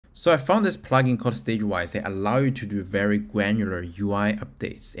So I found this plugin called Stagewise that allow you to do very granular UI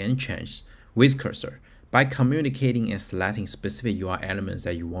updates and changes with cursor by communicating and selecting specific UI elements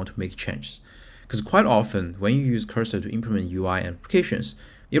that you want to make changes. Because quite often when you use cursor to implement UI applications,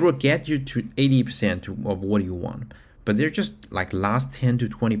 it will get you to 80% of what you want. But they're just like last 10 to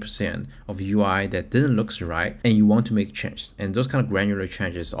 20% of UI that didn't look right and you want to make changes. And those kind of granular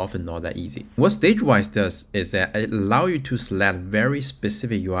changes are often not that easy. What Stagewise does is that it allows you to select very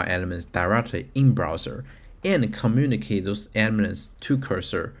specific UI elements directly in browser and communicate those elements to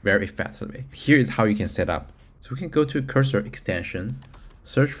cursor very effectively. Here is how you can set up. So we can go to cursor extension,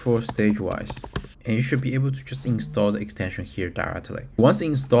 search for Stagewise, and you should be able to just install the extension here directly. Once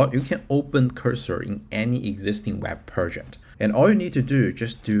installed, you can open cursor in any existing web project. And all you need to do is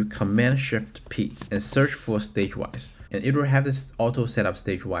just do Command-Shift-P and search for Stagewise. And it will have this auto setup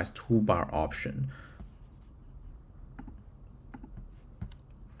Stagewise toolbar option.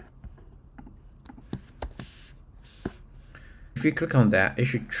 If you click on that, it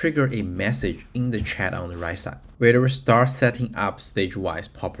should trigger a message in the chat on the right side, where it will start setting up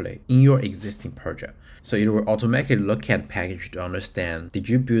Stagewise properly in your existing project. So it will automatically look at package to understand, did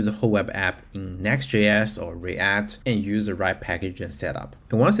you build the whole web app in Next.js or React, and use the right package and setup.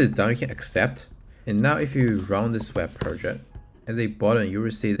 And once it's done, you can accept. And now if you run this web project, at the bottom, you will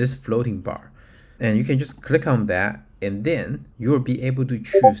see this floating bar. And you can just click on that, and then you will be able to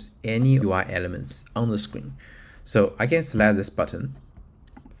choose any UI elements on the screen. So I can select this button,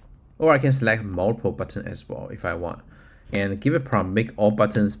 or I can select multiple buttons as well if I want, and give a prompt, make all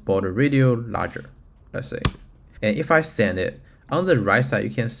buttons border radius larger, let's say. And if I send it, on the right side, you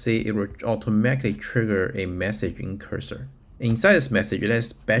can see it will automatically trigger a message in cursor. Inside this message, it has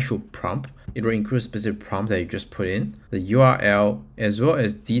special prompt. It will include specific prompt that you just put in, the URL, as well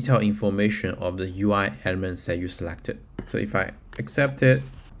as detailed information of the UI elements that you selected. So if I accept it,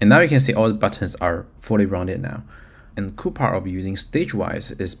 and now you can see all the buttons are fully rounded now. And the cool part of using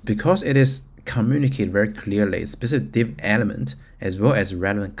Stagewise is because it is communicate very clearly specific div element as well as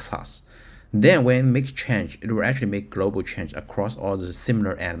relevant class. Then when it makes change, it will actually make global change across all the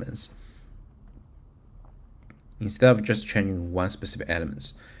similar elements, instead of just changing one specific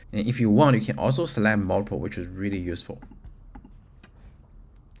elements. And if you want, you can also select multiple, which is really useful.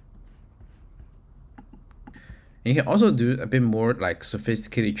 And you can also do a bit more like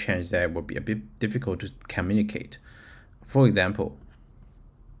sophisticated change that will be a bit difficult to communicate. For example,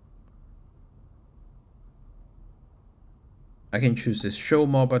 I can choose this show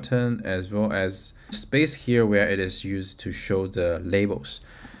more button as well as space here where it is used to show the labels,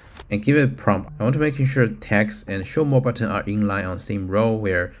 and give it a prompt. I want to make sure text and show more button are in line on the same row,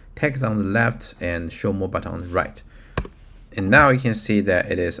 where text on the left and show more button on the right. And now you can see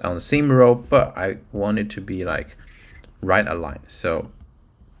that it is on the same row, but I want it to be like right aligned. So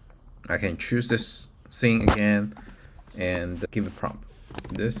I can choose this thing again and give a prompt.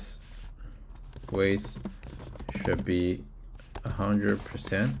 This weight should be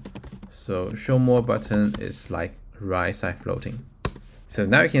 100%. So show more button is like right side floating. So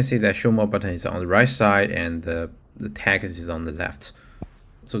now you can see that show more button is on the right side and the text is on the left.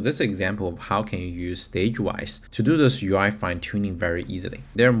 So this is an example of how can you use Stagewise to do this UI fine-tuning very easily.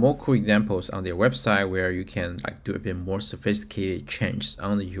 There are more cool examples on their website where you can like do a bit more sophisticated changes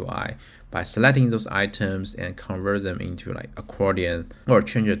on the UI by selecting those items and convert them into like accordion, or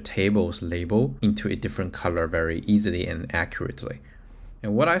change a table's label into a different color very easily and accurately.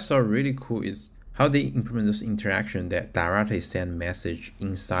 And what I saw really cool is how they implement this interaction that directly send message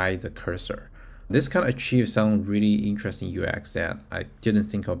inside the cursor. This can achieve some really interesting UX that I didn't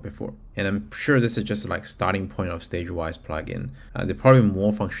think of before. And I'm sure this is just like starting point of Stagewise plugin. There are probably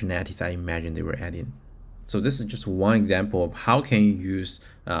more functionalities I imagine they were adding. So this is just one example of how can you use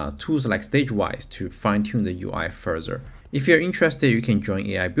tools like Stagewise to fine-tune the UI further. If you're interested, you can join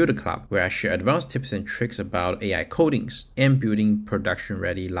AI Builder Club, where I share advanced tips and tricks about AI codings and building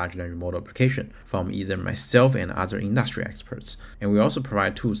production-ready large language model application from either myself and other industry experts. And we also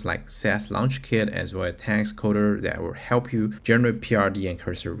provide tools like SAS Launch Kit as well as Tanks Coder that will help you generate PRD and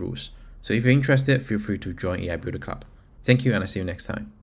cursor rules. So if you're interested, feel free to join AI Builder Club. Thank you, and I'll see you next time.